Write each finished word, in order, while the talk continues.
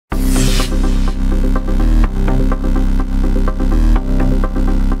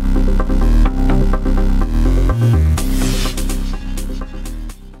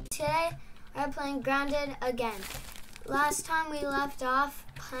grounded again. Last time we left off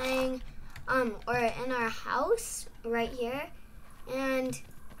playing, or in our house right here. And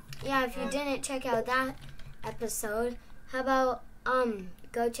yeah, if you didn't check out that episode, how about,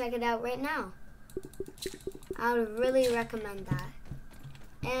 go check it out right now. I would really recommend that.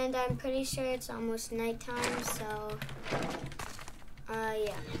 And I'm pretty sure it's almost nighttime, so,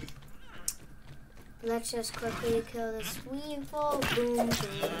 yeah. Let's just quickly kill this weevil. Boom, boom,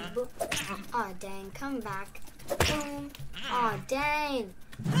 boom. Aw, dang, come back. Boom. Aw, dang.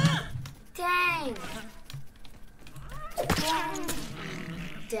 Dang. Dang.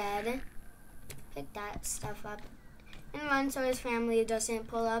 Dead. Pick that stuff up and run so his family doesn't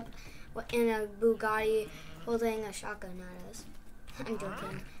pull up in a Bugatti holding a shotgun at us. I'm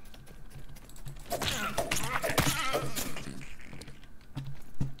joking.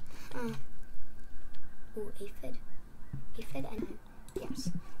 Ooh, aphid. Aphid and yes.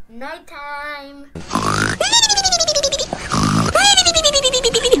 Nighttime!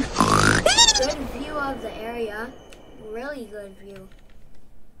 Good view of the area. Really good view.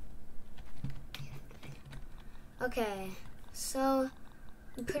 Okay, so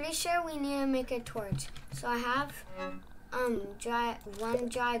I'm pretty sure we need to make a torch. So I have one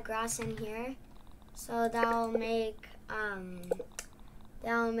dry grass in here. So that'll make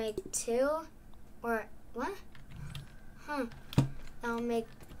two, or what? That'll make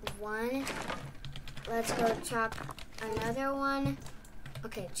one. Let's go chop another one.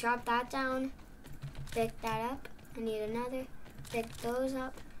 Okay, chop that down. Pick that up. I need another. Pick those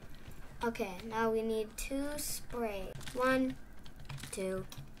up. Okay, now we need 2 spray. 1, 2.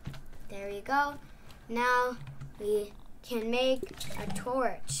 There we go. Now we can make a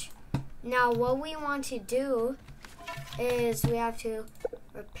torch. Now what we want to do is we have to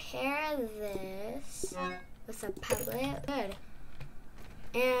repair this with a pellet. Good.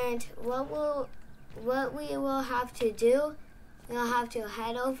 And what we will have to do, we'll have to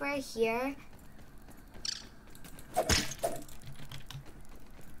head over here.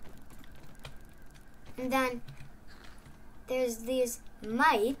 And then there's these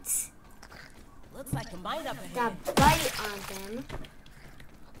mites. Looks like a mite up ahead. That bite on them.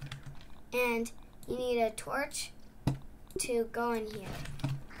 And you need a torch to go in here.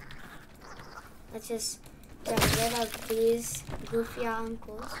 Let's just get rid of these goofy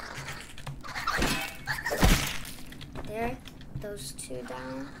uncles. There, those 2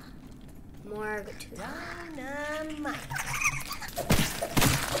 down. More 2 down. Dynamite.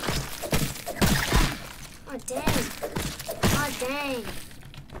 Oh dang. Oh dang.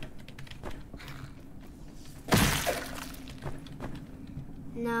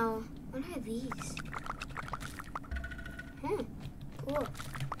 Now, what are these? Cool.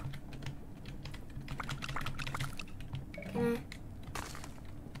 Can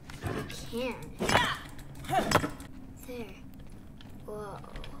I can. There. Whoa.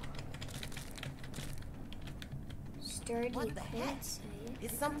 Sturdy What the heck? quartzite.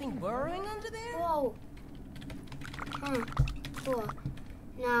 Is something burrowing under there? Whoa. Cool.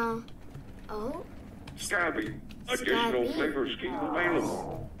 Now, oh. Scabby. Additional Scabby. flavor scheme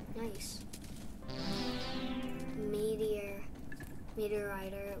available. Nice.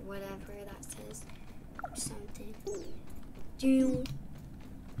 Meteorite or whatever that says. Something.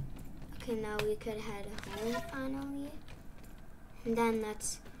 Okay, now we could head home finally. And then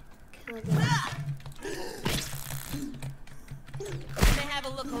let's kill them. Let me have a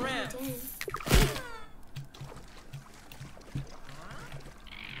look around. Dang.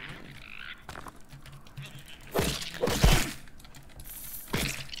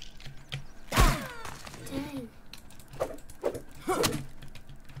 Dang.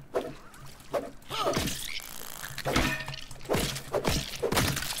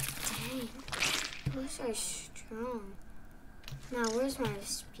 Dang. Those are strong. Now, where's my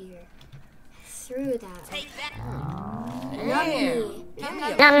spear? I threw that. Take that. Yummy. Give me a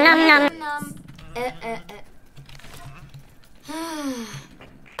Nom nom nom.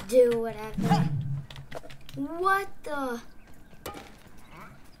 Do whatever. What the?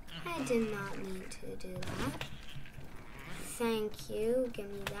 I did not need to do that. Thank you. Give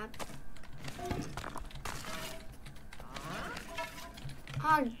me that.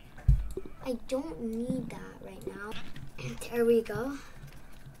 Oh, I don't need that right now. There we go.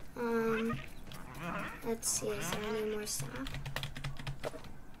 Let's see, is there any more stuff?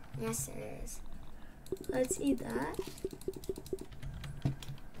 Yes, there is. Let's eat that.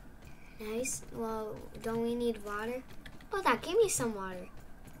 Nice. Well, don't we need water? Oh, that gave me some water.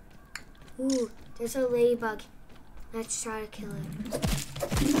 Ooh, there's a ladybug. Let's try to kill it.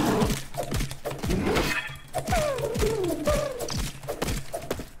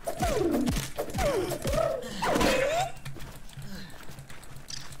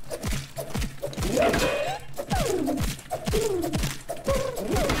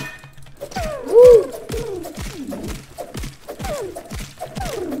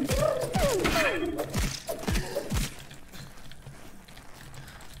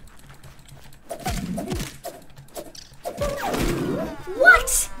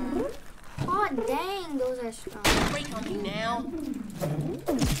 finished. Oh. Break on me now.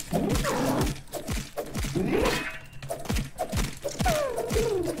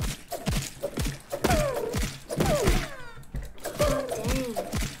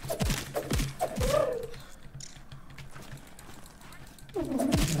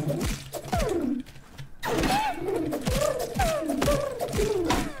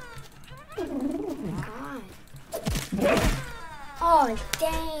 Oh,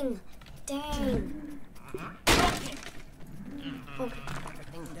 dang. Dang. Okay.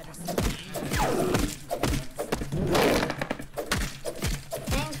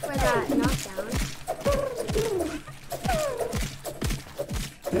 Thanks for that knockdown.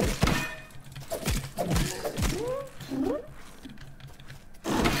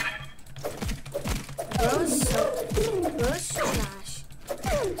 Rose trash.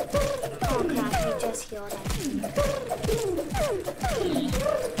 Oh crap, he just healed us.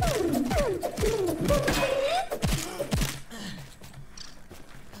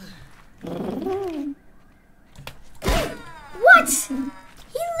 What?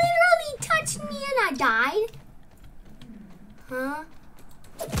 He literally touched me and I died? Huh?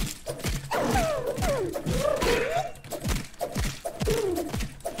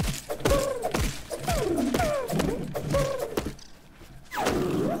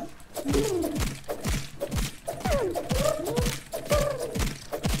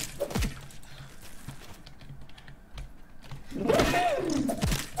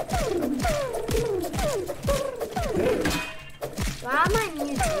 Wow, my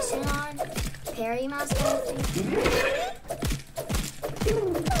mutation on Parry Master, I think.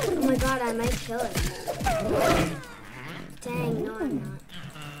 Oh my god, I might kill it. Dang, no I'm not.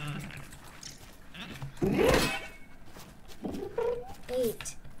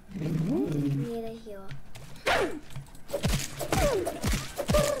 8. Need a heal.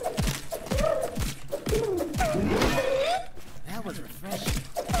 That was refreshing.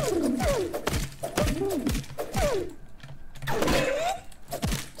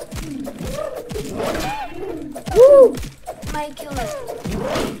 Woo! Might kill it.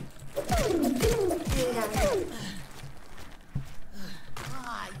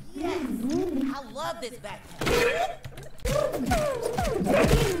 Ah, yes. I love this backpack.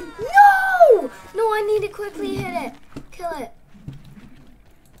 No! No, I need to quickly hit it. Kill it.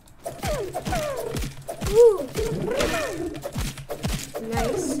 Woo!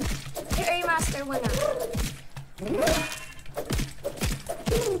 Nice. Parry Master winner.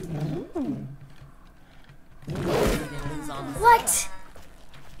 What?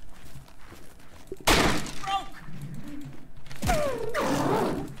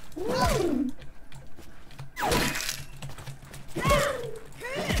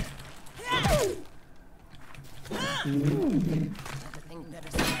 Everything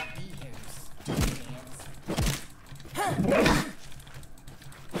better stop be here, you stupid ants.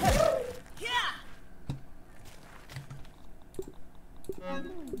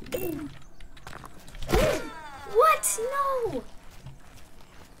 What? No!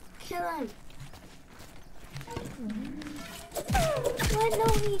 Kill him. What? No,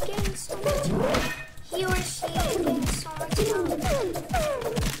 he gains so much health. He or she gains so much health.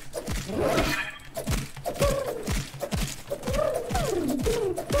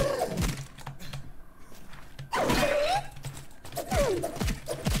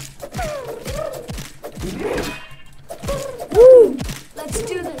 Woo! Let's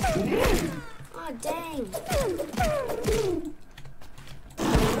do this. Oh, dang.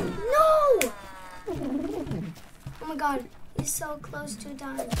 No! Oh my god, he's so close to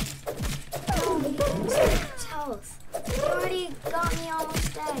dying. Oh, he gains so much health. He already got me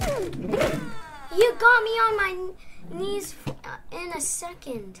almost dead. You got me on my knees in a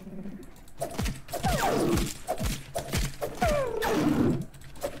second.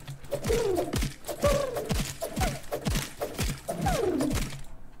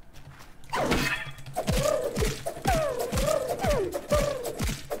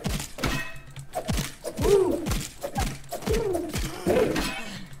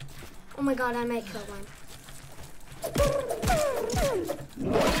 Oh my god, I might kill one.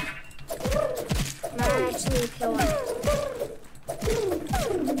 I might actually kill one.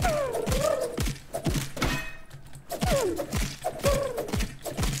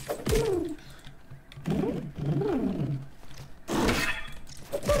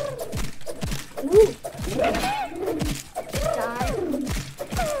 Woo! Die.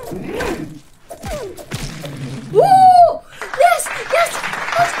 Woo! Yes! Yes!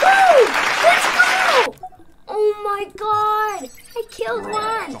 Let's go! Let's go! Oh my god! I killed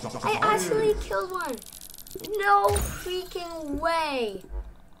one! I actually killed one! No freaking way!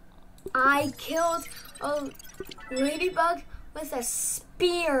 I killed a ladybug with a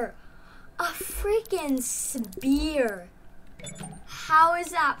spear. A freaking spear. How is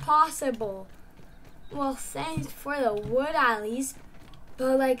that possible? Well, thanks for the wood at least.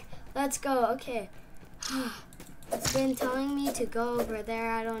 But like, let's go. Okay. It's been telling me to go over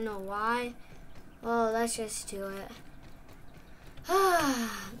there. I don't know why. Well, let's just do it. That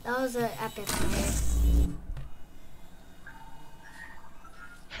was an epic fight.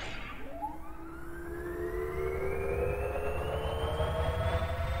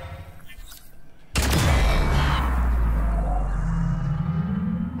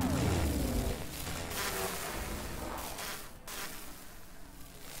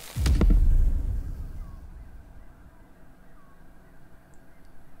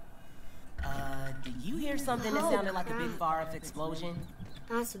 Did you hear something that Oh, sounded like a big crap. fire explosion?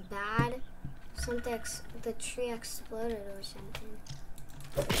 That's bad. Something, the tree exploded or something.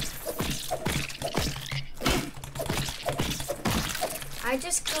 I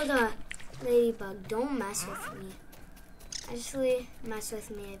just killed a ladybug. Don't mess with me. Actually, mess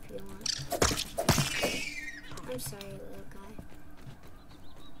with me if you want. I'm sorry, little guy.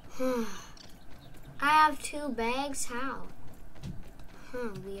 I have 2 bags. How?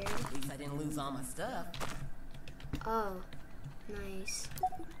 Weird. At least I didn't lose all my stuff. Oh, nice.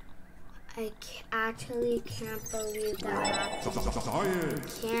 I actually can't believe that happened.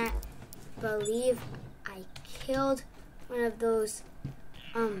 Can't believe I killed one of those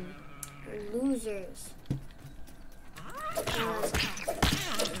losers. I'm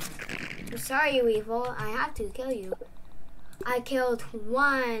sorry, you evil. I have to kill you. I killed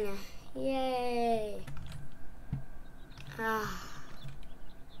 1. Yay.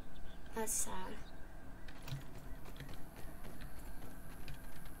 That's sad.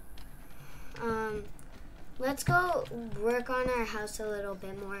 Let's go work on our house a little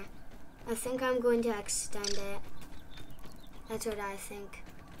bit more. I think I'm going to extend it. That's what I think.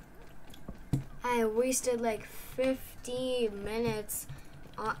 I wasted like 50 minutes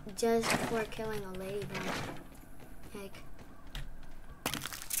just for killing a ladybug. Like,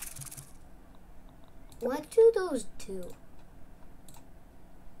 what do those do?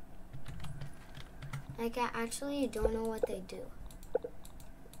 Like, I actually don't know what they do.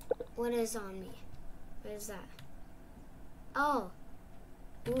 What is on me? What is that? Oh.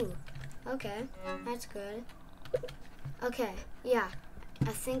 Ooh. Okay. That's good. Okay. Yeah.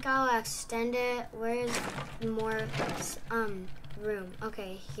 I think I'll extend it. Where's more room?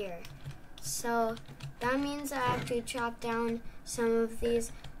 Okay, here. So that means I have to chop down some of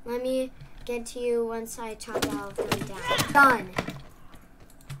these. Let me get to you once I chop all of them down.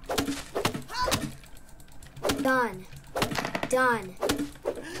 Done. Done.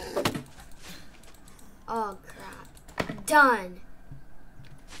 Oh crap. Done.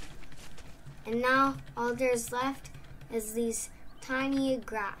 And now all there's left is these tiny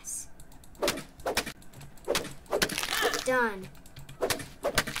grass. Done.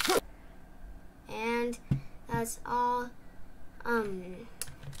 And that's all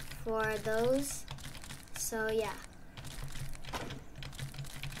for those. So yeah.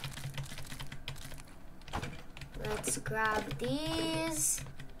 Let's grab these.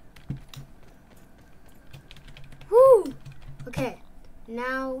 Woo! Okay.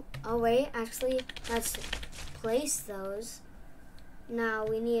 Now, oh wait, actually, let's place those. Now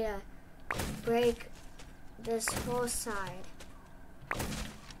we need to break this whole side.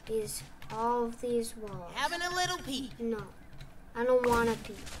 All of these walls. Having a little peek. No, I don't want to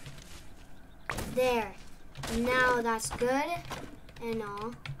peek. There. Now that's good and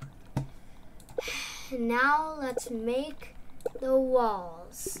all. Now let's make the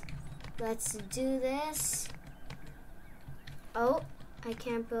walls. Let's do this. Oh, I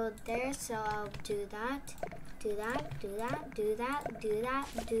can't build there, so I'll do that. Do that, do that, do that, do that,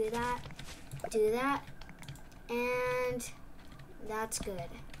 do that, do that. And that's good.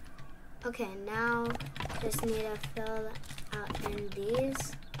 Okay, now just need to fill out in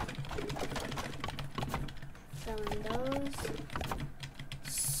these. Fill in those.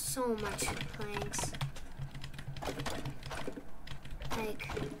 So much planks. Like,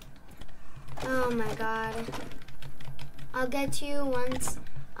 oh my god. I'll get to you once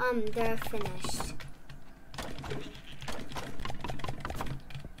they're finished.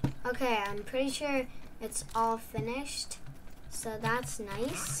 Okay, I'm pretty sure it's all finished. So that's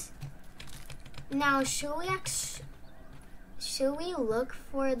nice. Now, should we look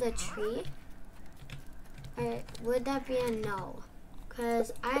for the tree? Or would that be a no?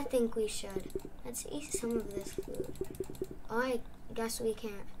 Because I think we should. Let's eat some of this food. Oh, I guess we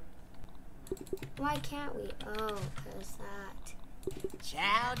can't. Why can't we? Oh, because that.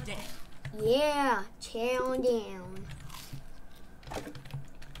 Chow down. Yeah, chow down.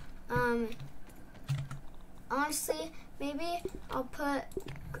 Honestly, maybe I'll put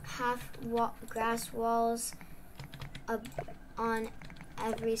grass walls up on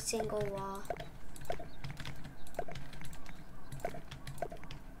every single wall.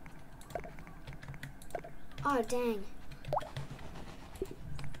 Oh, dang.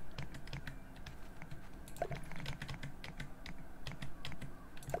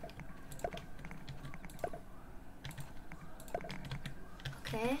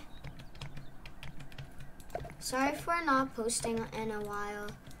 Okay. Sorry for not posting in a while.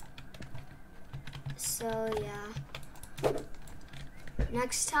 So, yeah.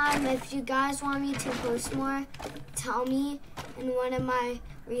 Next time, if you guys want me to post more, tell me in one of my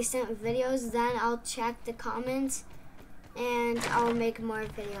recent videos. Then I'll check the comments and I'll make more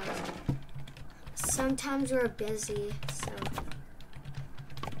videos. Sometimes we're busy, so.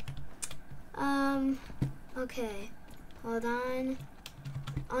 Okay. Hold on.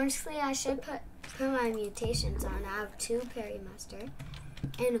 Honestly, I should put my mutations on. I have 2 Perimaster.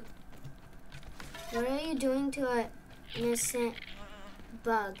 And what are you doing to an innocent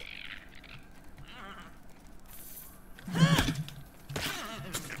bug?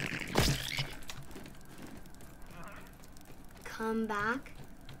 Come back.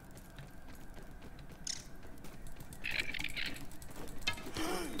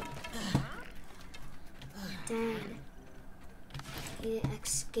 Dang. He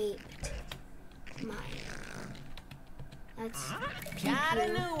escaped mine. That's Got a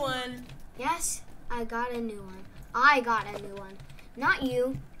new one. Yes, I got a new one. I got a new one. Not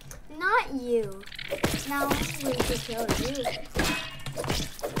you. Not you. Now I'm going to kill you.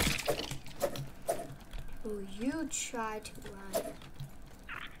 Oh, you try to run.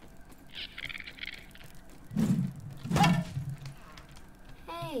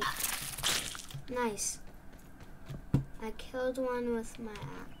 Hey. Nice. I killed one with my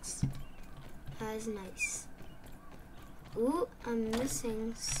axe. That is nice. Ooh, I'm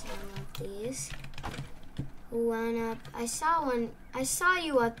missing some of these. Who went up? I saw one. I saw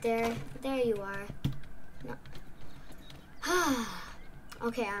you up there. There you are. No.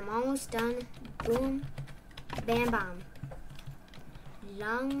 Okay, I'm almost done. Boom. Bam bam.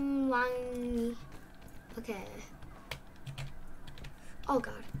 Long wang. Okay. Oh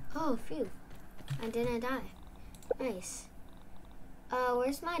god. Oh phew. I didn't die. Nice.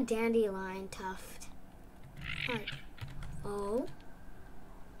 Where's my dandelion tuft? Right. Oh.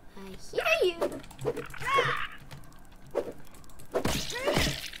 I hear you.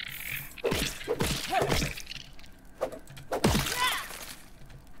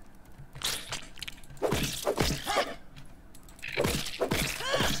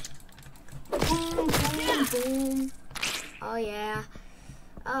 Boom, boom, boom. Oh yeah.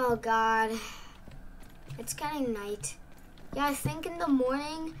 Oh god. It's getting night. Yeah, I think in the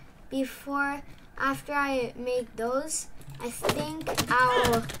morning after I make those, I think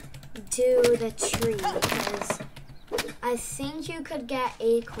I'll do the tree because I think you could get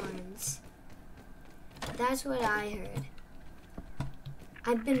acorns. That's what I heard.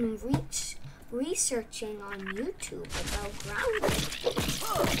 I've been researching on YouTube about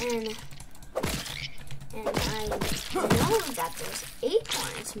grounding, and I know that there's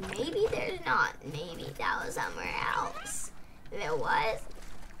acorns. Maybe there's not. Maybe that was somewhere else. There was.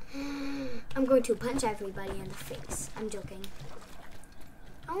 I'm going to punch everybody in the face. I'm joking.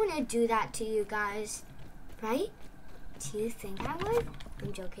 I want to do that to you guys, right? Do you think I would?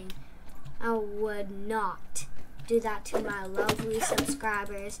 I'm joking. I would not do that to my lovely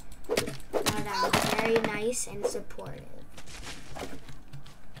subscribers that are very nice and supportive.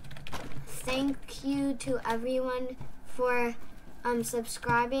 Thank you to everyone for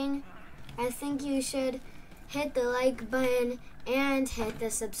subscribing. I think you should hit the like button and hit the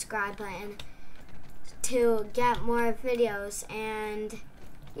subscribe button to get more videos. And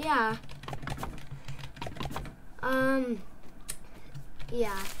yeah,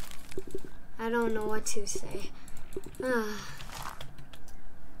 yeah, I don't know what to say.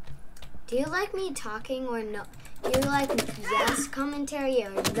 Do you like me talking or no? Do you like yes commentary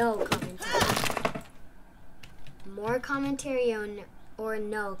or no commentary? More commentary or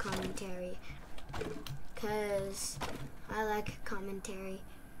no commentary? Because I like commentary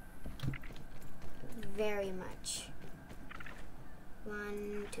very much.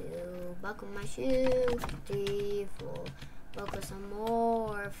 1, 2, buckle my shoe. 3, 4, buckle some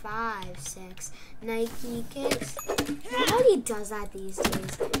more. 5, 6, Nike kicks. Nobody does that these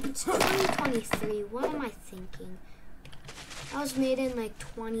days. It's 2023. What am I thinking? I was made in like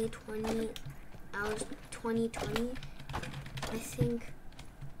 2020. I was 2020. I think,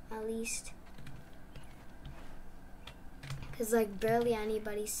 at least. Because, like, barely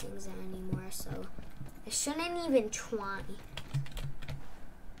anybody sings it anymore, so I shouldn't even try.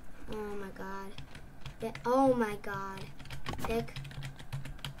 Oh, my God. Oh, my God. Pick.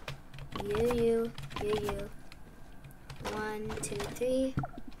 You. 1, 2, 3.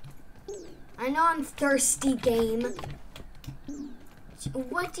 I know I'm thirsty, game.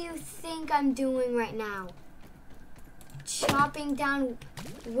 What do you think I'm doing right now? Chopping down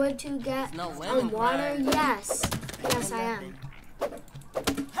wood to get water? Yes. Yes, I am.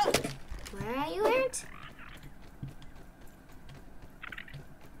 Where are you, Ant?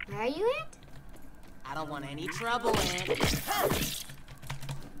 Where are you, Ant? I don't want any trouble, Ant.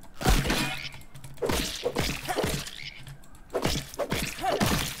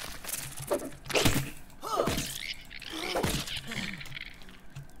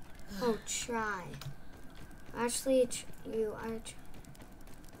 Oh, try. Actually, you are.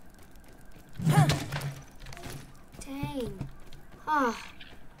 Dang. Oh,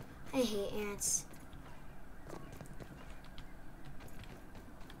 I hate ants.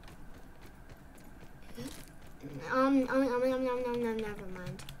 Never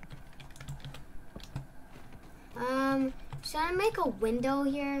mind. Should I make a window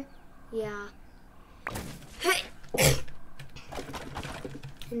here? Yeah.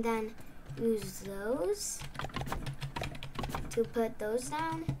 And then use those to put those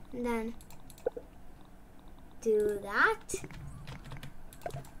down, and then do that.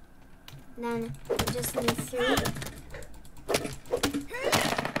 And then we just need 3.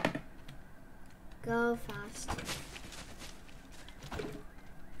 Go fast.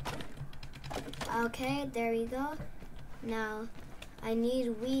 Okay, there we go. Now I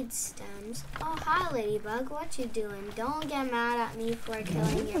need weed stems. Oh, hi, Ladybug. What you doing? Don't get mad at me for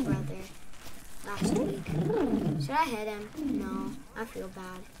killing your brother last week. Should I hit him? No, I feel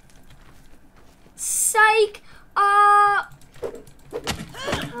bad. Psych!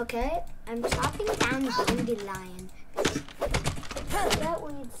 Okay, I'm chopping down dandelion. Get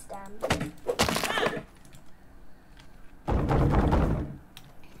weed stem.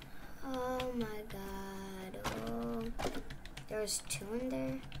 Oh my god. Oh, there's 2 in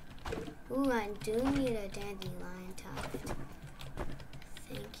there. Ooh, I do need a dandelion tuft.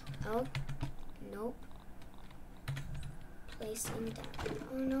 Thank you. Oh, nope. Placing down.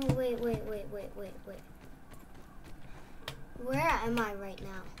 Oh no, wait. Where am I right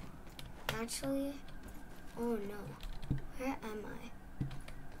now? Actually, oh no. Where am I?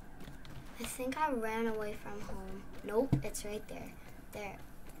 I think I ran away from home. Nope, it's right there.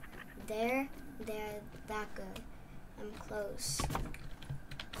 There, that good. I'm close.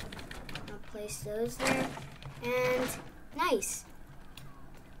 I'll place those there. And nice.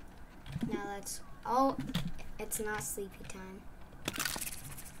 Now let's, oh, it's not sleepy time.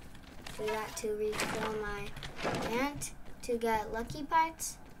 Do that to refill my ant to get lucky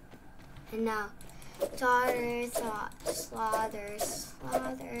parts. And now, slaughter.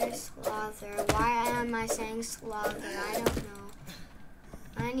 Why am I saying slaughter? I don't know.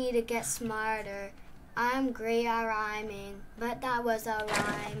 I need to get smarter. I'm great at rhyming, but that was a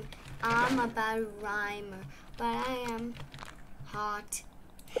rhyme. I'm a bad rhymer, but I am hot.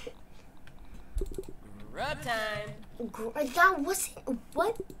 Grub time. That wasn't,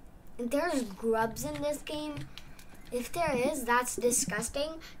 what? There's grubs in this game? If there is, that's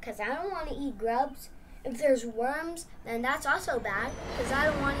disgusting, because I don't want to eat grubs. If there's worms, then that's also bad, because I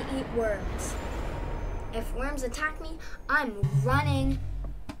don't want to eat worms. If worms attack me, I'm running.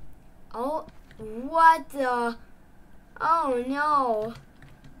 Oh, what the? Oh no.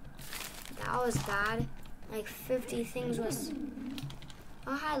 That was bad. Like 50 things was.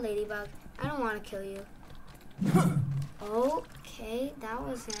 Oh, hi, Ladybug. I don't want to kill you. Okay, that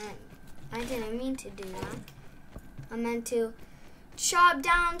wasn't. I didn't mean to do that. I meant to chop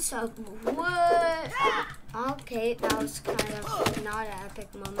down some wood. Okay, that was kind of not an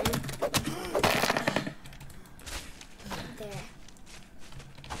epic moment. There.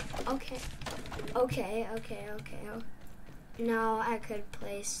 Okay. Now I could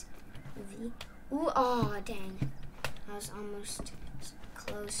place the. Ooh, oh dang! I was almost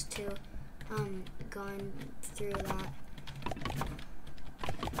close to going through that.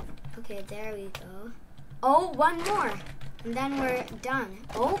 Okay, there we go. Oh, 1 more, and then we're done.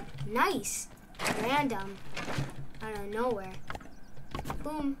 Oh, nice! Random, out of nowhere.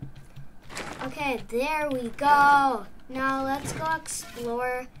 Boom. Okay, there we go. Now let's go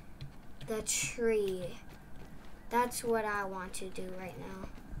explore the tree. That's what I want to do right now.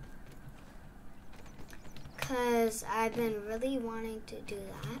 Because I've been really wanting to do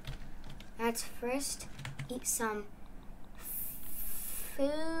that. Let's first eat some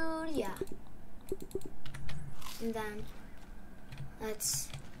food, yeah. And then let's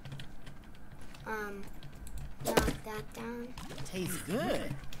knock that down. Tastes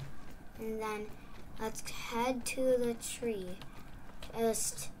good. And then let's head to the tree.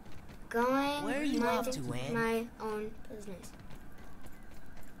 Just going, Where are you off to, minding Ann? my own business.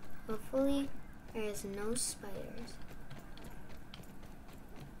 Hopefully there is no spiders.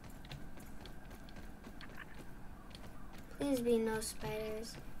 Please be no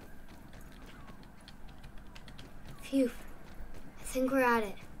spiders. Phew. I think we're at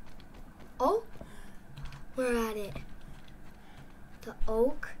it. Oh, we're at it. The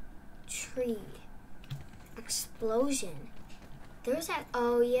oak tree. Explosion. There's that.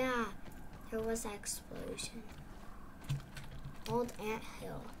 Oh, yeah. There was that explosion. Old ant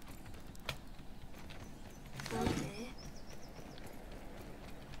hill. Okay.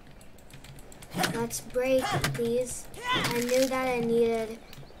 Let's break these. I knew that I needed,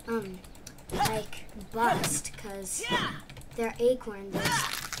 like, bust, because they're acorns.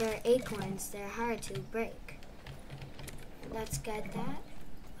 They're hard to break. Let's get that.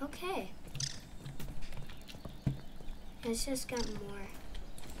 Okay. Let's just get more.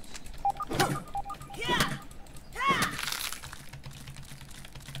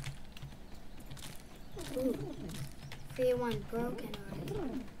 Ooh. 3-1 broken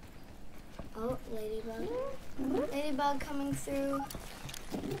already. Oh, ladybug. Ladybug coming through.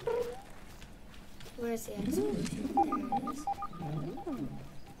 Where's the explosion? There it is.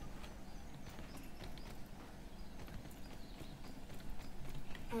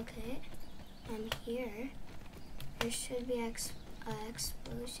 Okay, I'm here. There should be an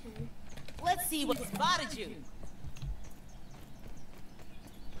explosion. Let's see what spotted you.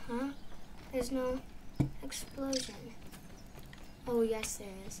 Huh? There's no explosion. Oh, yes, there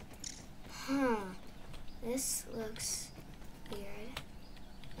is. Huh. This looks weird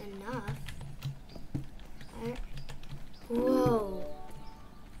enough. Whoa.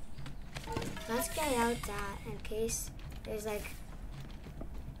 Let's get out that in case there's like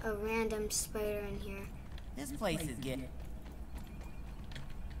a random spider in here. This place is getting.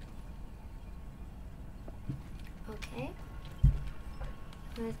 Okay.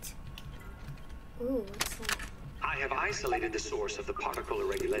 What? Ooh, what's that? I have isolated the source of the particle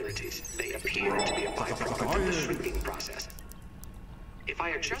irregularities. They appear to be a byproduct of the shrinking process. If I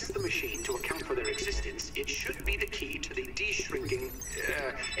adjust the machine to account for their existence, it should be the key to the de-shrinking,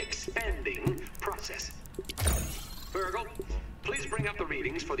 expanding process. Virgil, please bring up the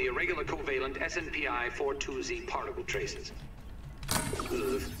readings for the irregular covalent SNPI 42Z particle traces.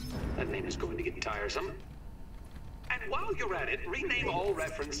 Ugh, that name is going to get tiresome. And while you're at it, rename all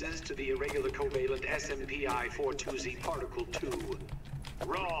references to the irregular covalent SNPI 42Z particle to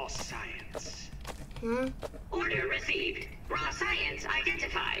raw science. Order received. Raw science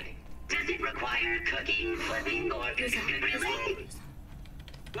identified. Does it require cooking, flipping, or grilling?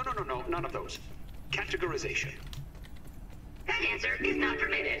 No, none of those. Categorization. That answer is not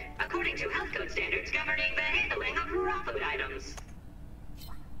permitted, according to health code standards governing the handling of raw food items.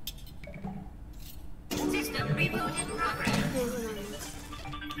 System reboot in progress.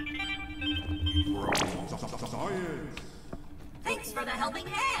 Thanks for the helping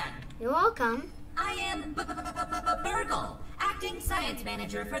hand. You're welcome. I am Virgil, acting science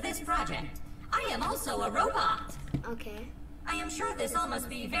manager for this project. I am also a robot. Okay. I am sure this all must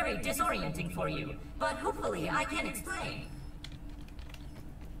be very disorienting for you, but hopefully I can explain.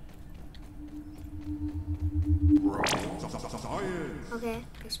 Okay,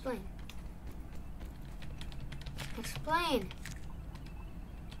 explain. Explain.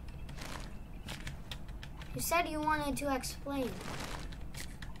 You said you wanted to explain.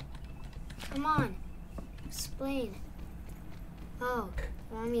 Come on. Explain. Oh,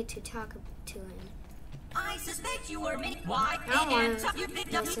 you want me to talk to him. I suspect you were made. Why? I don't And wanna you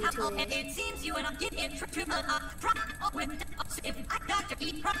picked up listen the to apple, and it. it seems you and I get in with if I got to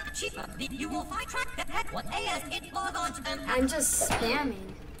eat cheaper, you will find track that what AS it log on to them. I'm just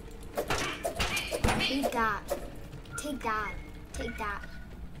spamming. Take that. Take that. Take that.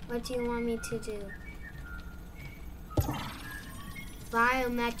 What do you want me to do?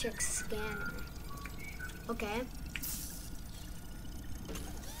 Biometric scanner. Okay.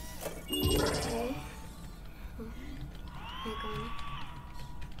 Okay.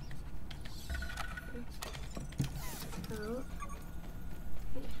 Oh.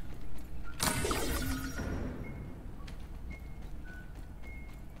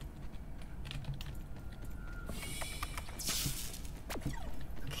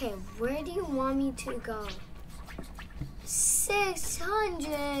 Okay, where do you want me to go?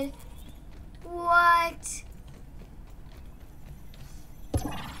 600? What?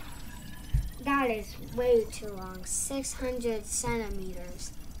 That is way too long. 600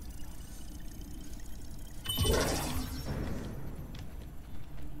 centimeters.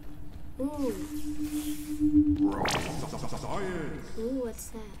 Ooh. Ooh, what's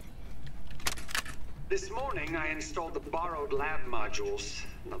that? This morning, I installed the borrowed lab modules.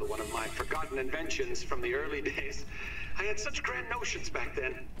 Another one of my forgotten inventions from the early days. I had such grand notions back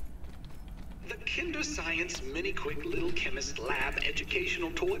then. The Kinder Science Mini Quick Little Chemist Lab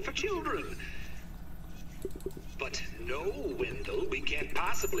educational toy for children. But no, Wendell, we can't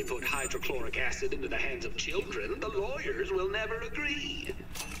possibly put hydrochloric acid into the hands of children. The lawyers will never agree.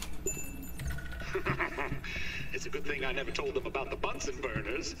 It's a good thing I never told them about the Bunsen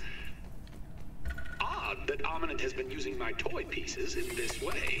burners. Odd that Ominent has been using my toy pieces in this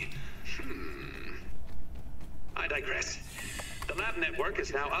way. I digress. The lab network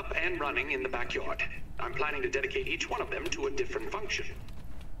is now up and running in the backyard. I'm planning to dedicate each one of them to a different function.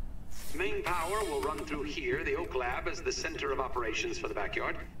 Main power will run through here, the Oak Lab as the center of operations for the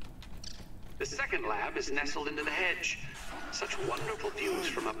backyard. The second lab is nestled into the hedge. Such wonderful views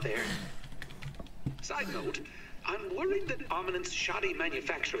from up there. Side note, I'm worried that Ominent's shoddy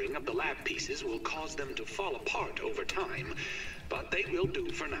manufacturing of the lab pieces will cause them to fall apart over time, but they will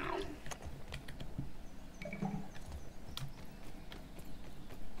do for now.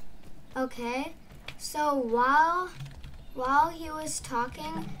 Okay, so while he was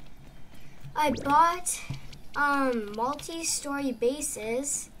talking, I bought multi-story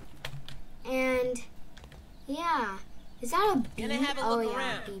bases, and yeah, is that a bee? Gonna have a Oh look yeah,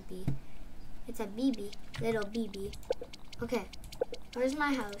 around. BB. It's a BB, little BB. Okay, where's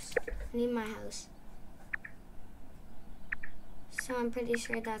my house? I need my house. So I'm pretty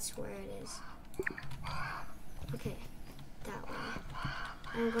sure that's where it is. Okay, that way.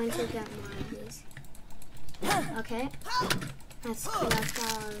 I'm going to get more of these. Okay, let's collect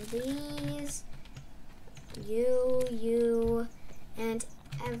all of these. You, and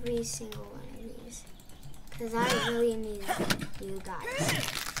every single one of these. Because I really need you guys.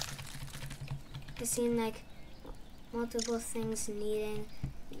 I've seen like multiple things needing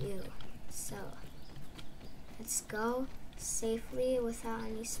you. So, let's go safely without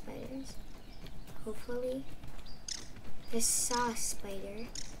any spiders. Hopefully. I saw a spider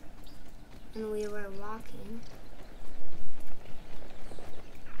when we were walking.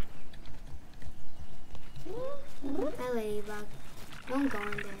 Hi, ladybug. Don't go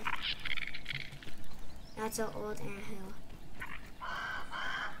in there. That's an old anthill.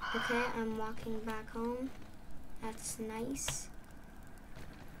 Okay, I'm walking back home. That's nice.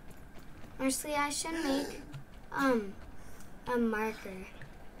 Honestly, I should make a marker.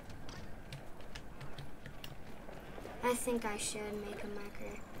 I think I should make a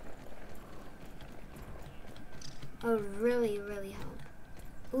marker. Oh, really, really help.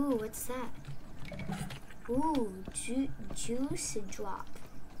 Ooh, what's that? Ooh, juice drop.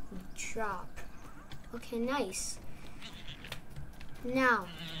 Okay, nice. Now,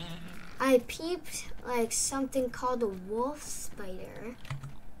 I peeped like something called a wolf spider.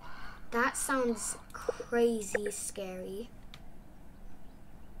 That sounds crazy scary.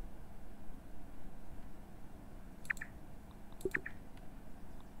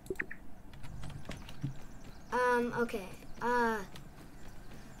 Okay.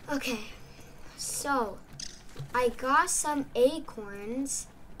 Okay. So, I got some acorns.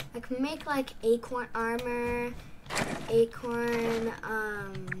 I can make like acorn armor, acorn,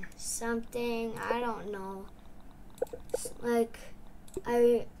 something, I don't know. Like,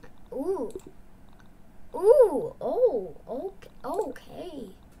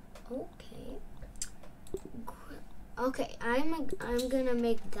 Okay, I'm gonna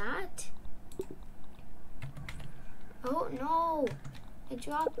make that. Oh no, I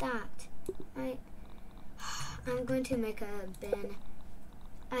dropped that. I'm going to make a bin.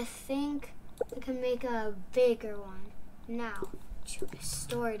 I think I can make a bigger one. Now,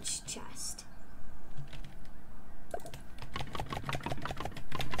 storage chest.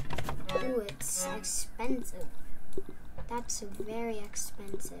 Ooh, it's expensive. That's very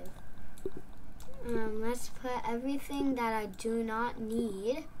expensive. Let's put everything that I do not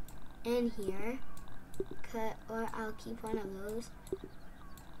need in here. Or I'll keep one of those.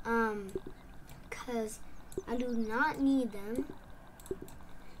 Cause I do not need them.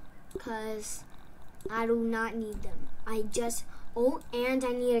 And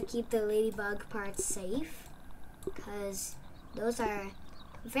I need to keep the ladybug parts safe. Cause those are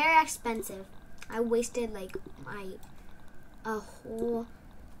very expensive. I wasted like a whole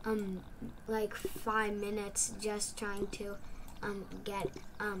like 5 minutes just trying to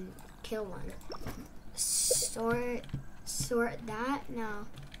kill one. Sort that now.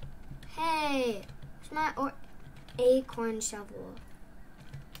 Hey, it's my acorn shovel.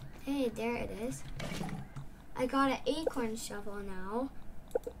 Hey, there it is. I got an acorn shovel now.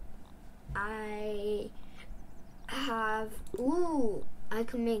 I have, ooh, I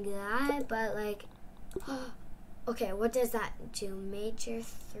can make that, but like, okay, what does that do? Major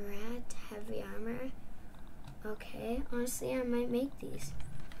threat, heavy armor. Okay, honestly, I might make these.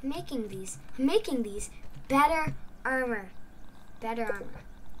 I'm making these. Better armor. Better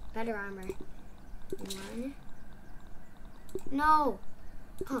armor. One. No.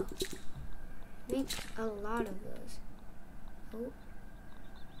 Oh. Make a lot of those. Oh.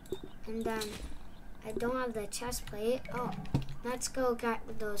 And then I don't have the chest plate. Oh. Let's go get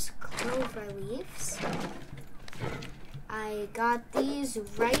those clover leaves. I got these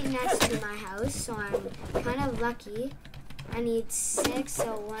right next to my house, so I'm kind of lucky. I need 6,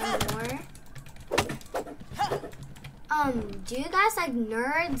 so 1 more. Do you guys like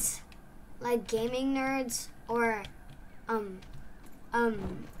nerds? Like gaming nerds? Or,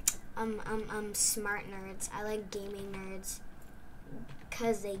 smart nerds? I like gaming nerds.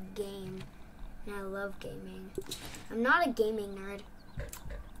 Because they game. And I love gaming. I'm not a gaming nerd.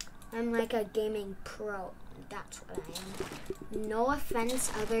 I'm like a gaming pro. That's what I am. No offense,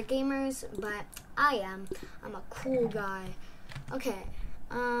 other gamers, but I am. I'm a cool guy. Okay,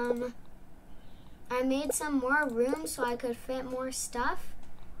 I made some more room so I could fit more stuff.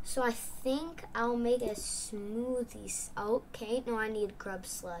 So I think I'll make a smoothie. Okay, no, I need grub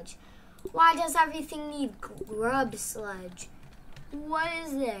sludge. Why does everything need grub sludge? What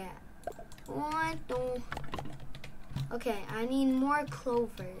is that? What the? Okay, I need more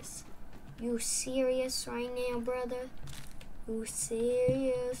clovers. You serious right now, brother? You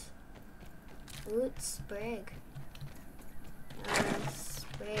serious? Ooh, sprig.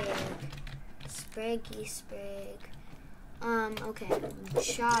 Sprig. Okay.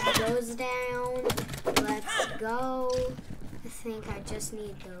 Chop those down. Let's go. I think I just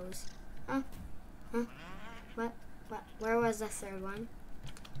need those. Huh? What? Where was the third one?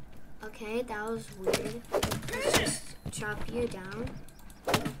 Okay, that was weird. Let's just chop you down.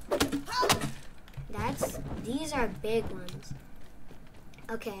 These are big ones.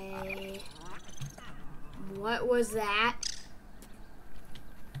 Okay. What was that?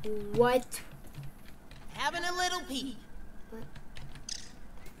 What? Having a little pee.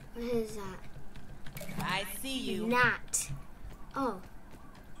 What is that? I see you. Gnat. Oh.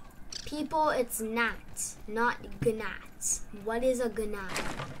 People, it's gnats, not gnats. What is a gnat?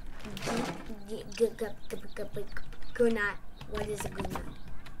 Gnat. What is a gnat?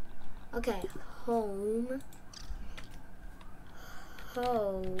 Okay. Home,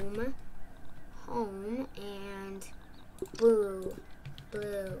 and blue.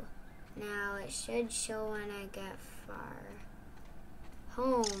 Now it should show when I get far.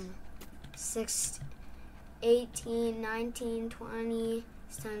 Home, 18, 19, 20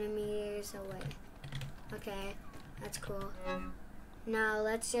 centimeters away. Okay, that's cool. Now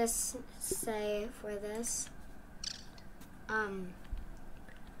let's just say for this,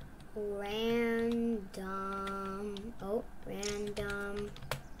 random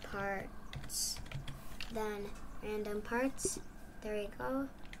parts. Then random parts. There we go.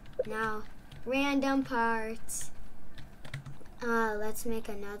 Now random parts. Let's make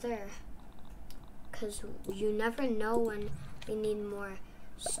another, because you never know when we need more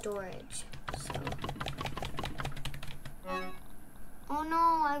storage. So, oh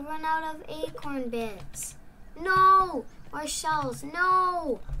no, I run out of acorn bits. No, or shells.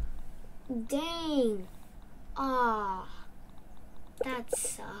 No. Dang. Ah, that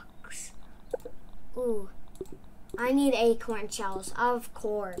sucks. Ooh, I need acorn shells, of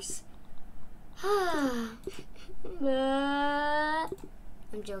course. I'm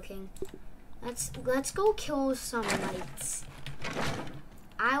joking. Let's go kill some mites.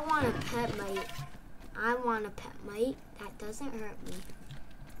 I want a pet mite. That doesn't hurt me.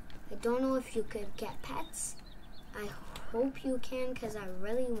 I don't know if you could get pets. I hope you can, because I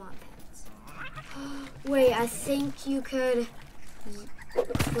really want pets. Wait, I think you could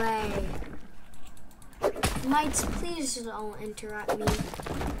play. Mites, please don't interrupt me.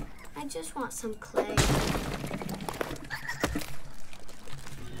 I just want some clay.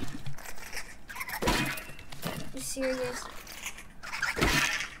 You serious?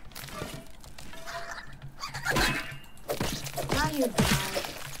 Now you die.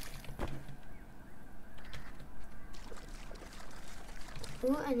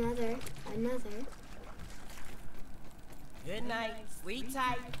 Ooh, another. Good night. Sleep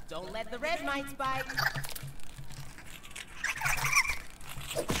tight. Don't let the red mites bite.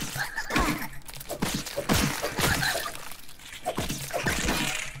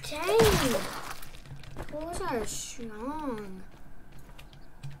 Dang. strong.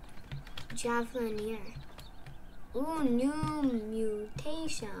 Javelineer. Ooh, new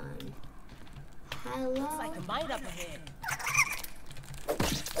mutation. Hello. Looks like a mite up ahead.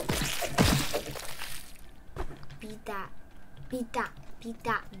 Beat that. Beat that. Beat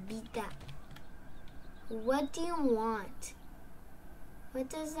that. Beat that. What do you want? What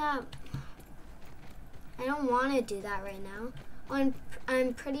does that... I don't want to do that right now.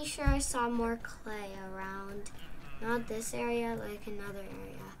 I'm pretty sure I saw more clay around. Not this area, like another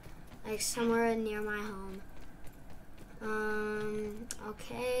area. Like somewhere near my home.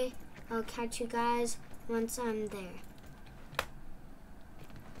 Okay. I'll catch you guys once I'm there.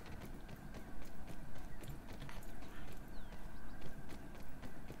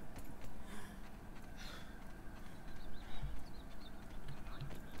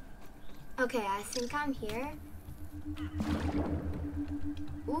 Okay, I think I'm here.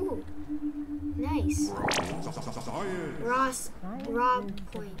 Ooh, nice. Rob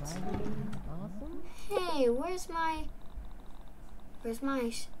point. Hey, where's my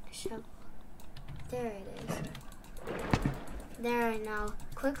shovel? There it is. There, now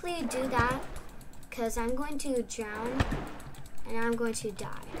quickly do that, because I'm going to drown and I'm going to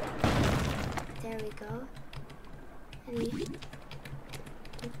die. There we go.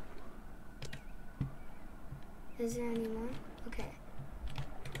 Is there any more? Okay.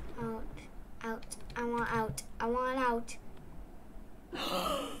 Out. Out. I want out. I want out.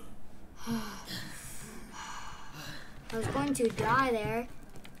 I was going to die there.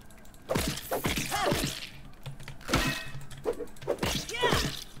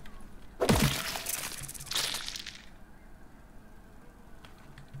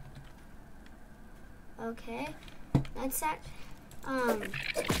 Okay. That's that.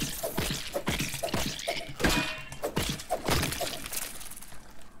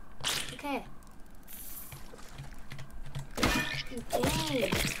 Okay. Okay.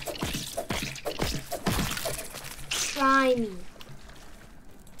 Try me.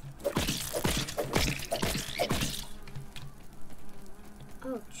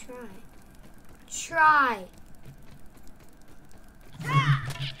 Oh, try. Try.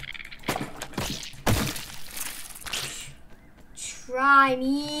 Try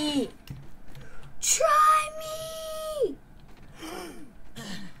me. Try me.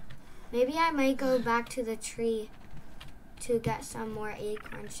 Maybe I might go back to the tree to get some more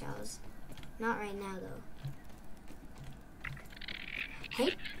acorn shells. Not right now, though.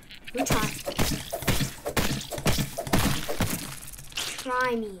 Hey, you try.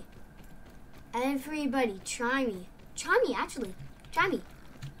 Try me. Everybody, try me. Try me, actually. Try me.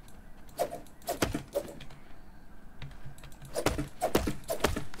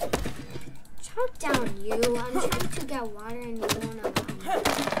 Chop down, you. I'm trying to get water and you won't allow me.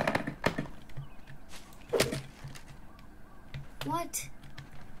 What?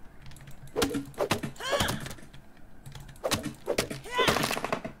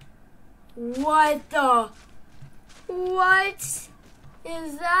 What the? What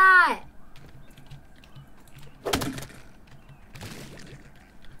is that?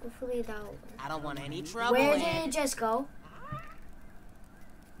 Hopefully that will work. I don't want any trouble. Where did it just go?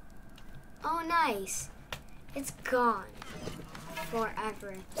 Oh, nice. It's gone.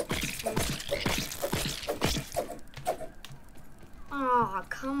 Forever. Oh,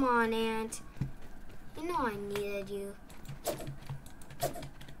 come on, Ant. You know I needed you.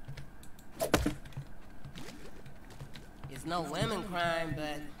 It's no women crime,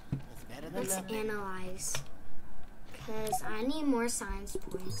 but it's better than Let's nothing. analyze. Because I need more science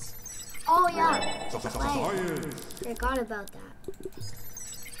points. Oh, yeah. Play. Forgot about that.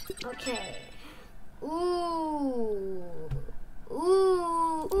 Okay. Ooh.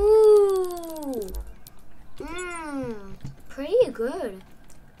 Ooh. Ooh. Mmm. Pretty good.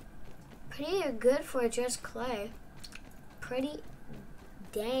 Pretty good for just clay. Pretty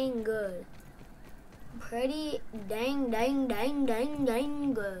dang good. Pretty dang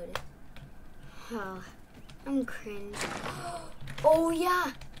good. Oh, I'm cringe. Oh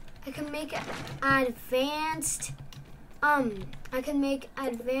yeah, I can make advanced. I can make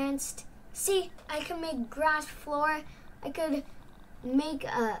advanced. See, I can make grass floor. I could make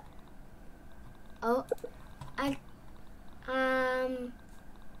a. Oh, I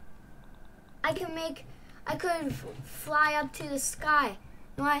could fly up to the sky.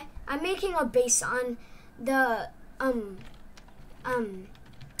 No, I'm making a base on the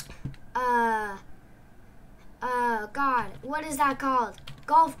God, what is that called?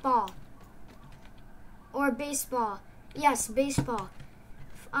 Golf ball or baseball? Yes, baseball.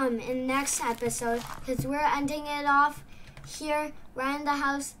 In next episode, because we're ending it off here, right in the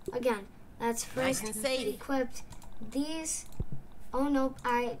house again. Let's first Nice and safe. equipped these. Oh nope,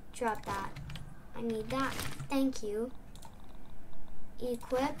 I dropped that. I need that. Thank you.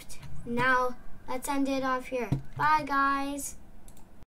 Equipped. Now let's end it off here. Bye guys.